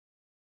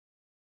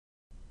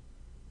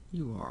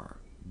You are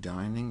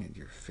dining at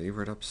your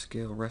favorite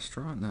upscale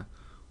restaurant, and the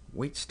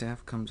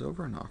waitstaff comes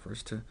over and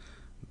offers to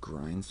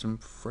grind some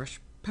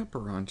fresh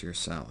pepper onto your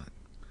salad.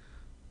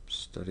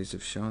 Studies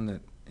have shown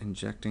that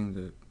injecting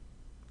the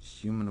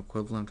human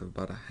equivalent of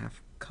about a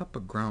half cup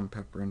of ground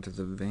pepper into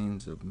the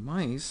veins of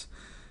mice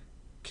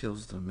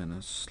kills them in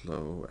a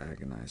slow,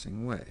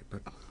 agonizing way.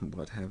 But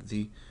what have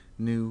the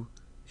new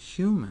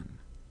human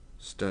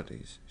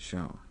studies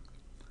shown?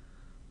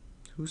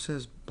 Who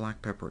says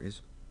black pepper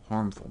is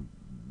harmful?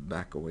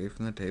 Back away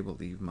from the table,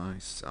 leave my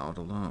salad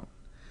alone.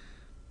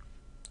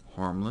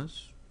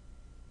 Harmless?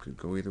 Could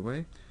go either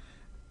way.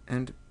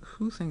 And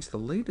who thinks the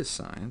latest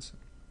science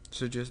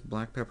suggests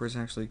black pepper is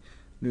actually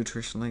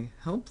nutritionally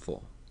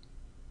helpful?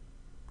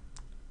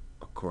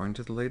 According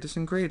to the latest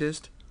and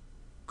greatest,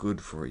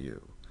 good for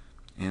you.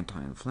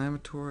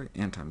 Anti-inflammatory,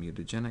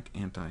 anti-mutagenic,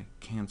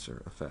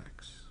 anti-cancer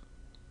effects.